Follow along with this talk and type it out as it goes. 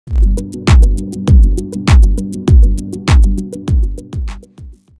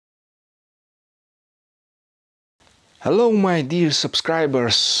Hello, my dear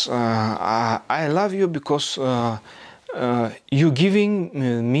subscribers. I love you because you're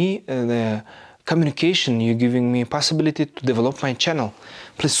giving me the communication, you're giving me possibility to develop my channel.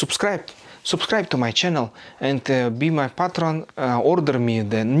 Please subscribe to my channel and be my patron. Order me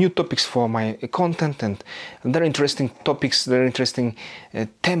the new topics for my content, and very interesting topics, very interesting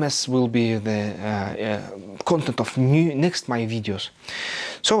themes will be the content of next my videos.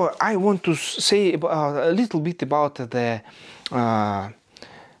 So I want to say a little bit about the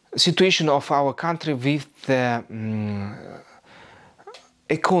situation of our country with the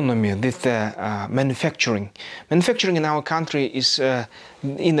economy, with the manufacturing. Manufacturing in our country is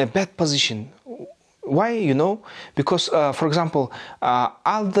in a bad position. Why? You know, because for example,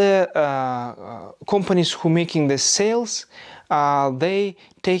 all the companies who making the sales, they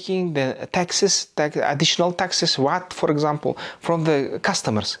taking the taxes, additional taxes, what, for example, from the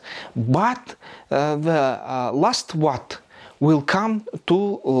customers. But the last what will come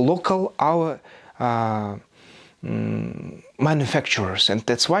to local our manufacturers, and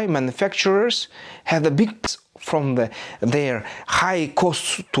that's why manufacturers have a big from their high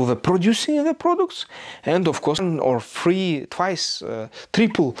costs to the producing the products, and of course or free twice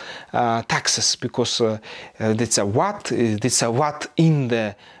triple taxes, because that's a what in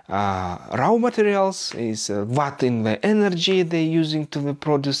the raw materials, is what in the energy they're using to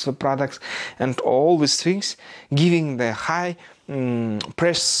produce the products, and all these things giving the high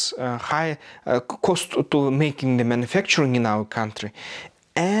high cost to making the manufacturing in our country.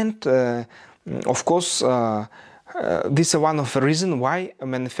 And of course this is one of the reasons why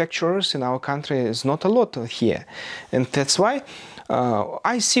manufacturers in our country is not a lot here, and that's why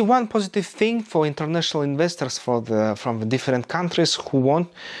I see one positive thing for international investors from the different countries who want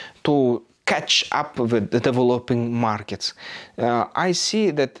to catch up with the developing markets. I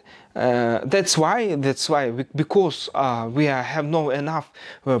see that that's why because we have no enough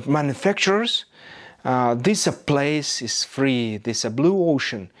manufacturers. This place is free. This is a blue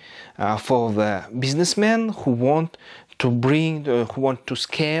ocean for the businessmen who want to bring, who want to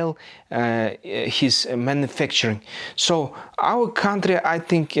scale his manufacturing. So our country, I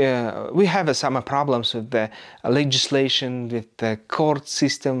think, we have some problems with the legislation, with the court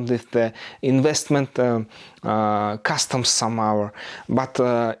system, with the investment customs somehow. But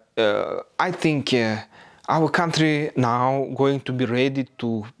I think our country now going to be ready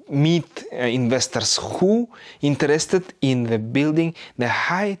to meet investors who interested in the building the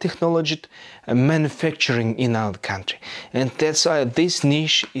high technology manufacturing in our country, and that's why this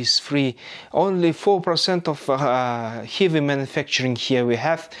niche is free. Only 4% of heavy manufacturing here we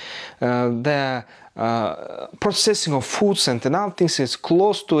have. The processing of foods and other things is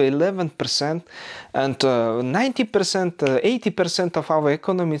close to 11%, and 90%, 80% of our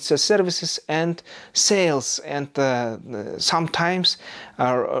economy is services and sales, and sometimes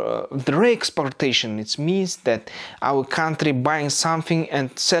the re-exportation. It means that our country buying something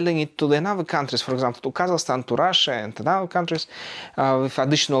and selling it to the other countries, for example, to Kazakhstan, to Russia, and to other countries with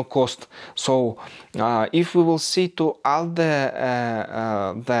additional cost. So if we will see to all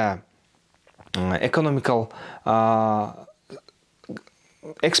the economical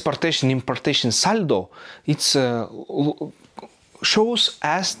exportation importation saldo, it's shows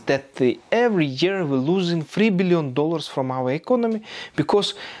us that every year we're losing $3 billion from our economy,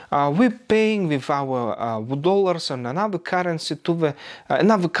 because we're paying with our dollars and another currency to the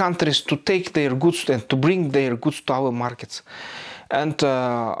another countries to take their goods and to bring their goods to our markets. And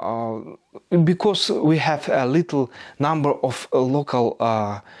because we have a little number of local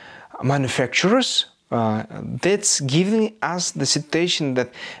manufacturers, that's giving us the situation that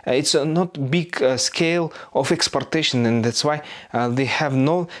it's not big scale of exportation, and that's why they have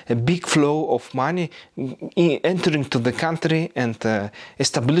no big flow of money entering to the country and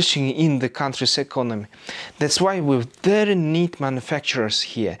establishing in the country's economy. That's why we very need manufacturers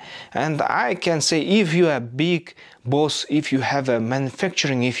here. And I can say, if you are a big boss, if you have a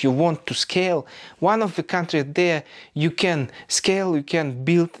manufacturing, if you want to scale one of the countries there, you can scale, you can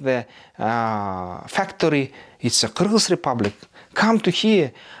build the factory. It's a Kyrgyz Republic. Come to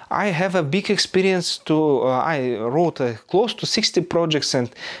here. I have a big experience to, I wrote close to 60 projects and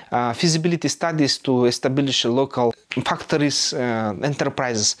feasibility studies to establish local factories,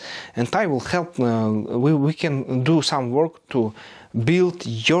 enterprises, and I will help, we can do some work to build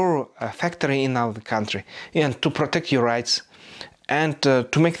your factory in our country and to protect your rights, and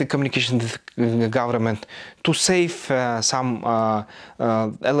to make the communication with the government, to save some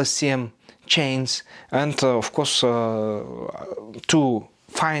LSCM chains, and of course to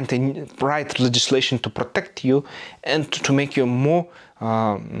find the right legislation to protect you and to make you more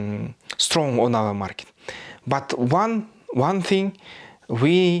strong on our market. But one thing,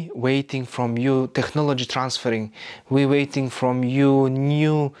 we waiting from you technology transferring, we waiting from you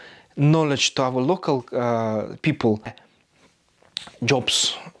new knowledge to our local people, job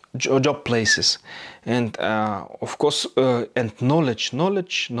places, and of course and knowledge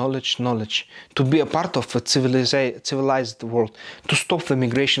to be a part of a civilized world, to stop the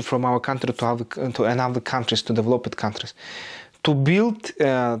migration from our country to another countries, to developed countries, to build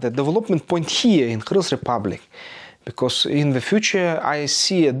the development point here in Kyrgyz Republic. Because in the future I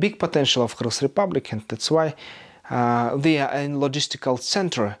see a big potential of Kyrgyz Republic, and that's why they are a logistical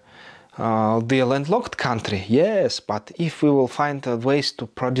center. They are landlocked country, yes, but if we will find ways to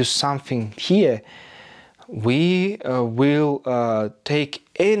produce something here, we will take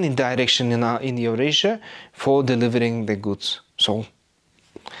any direction in Eurasia for delivering the goods. So,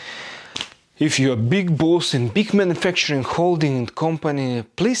 if you're a big boss in big manufacturing holding company,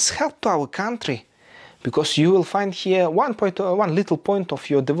 please help to our country. Because you will find here one little point of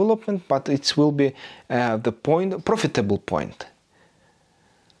your development, but it will be the profitable point.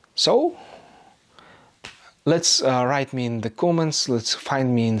 So, let's write me in the comments, let's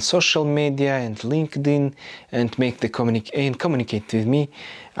find me in social media and LinkedIn, and communicate with me.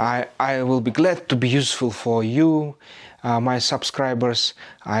 I will be glad to be useful for you, my subscribers.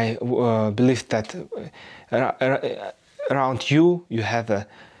 I believe that around you have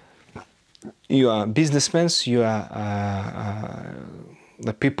you are businessmen, you are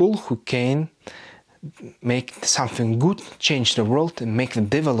the people who can make something good, change the world, and make the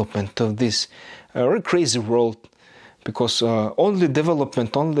development of this crazy world. Because only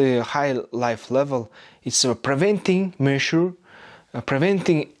development on the high life level, it's a preventing measure, a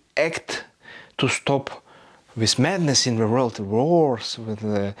preventing act to stop this madness in the world, wars, with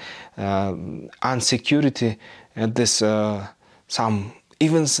insecurity, and this some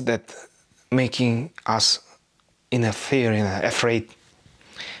events that making us in a fear, afraid.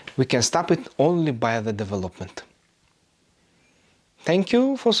 We can stop it only by the development. Thank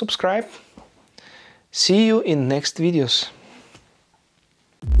you for subscribe. See you in next videos.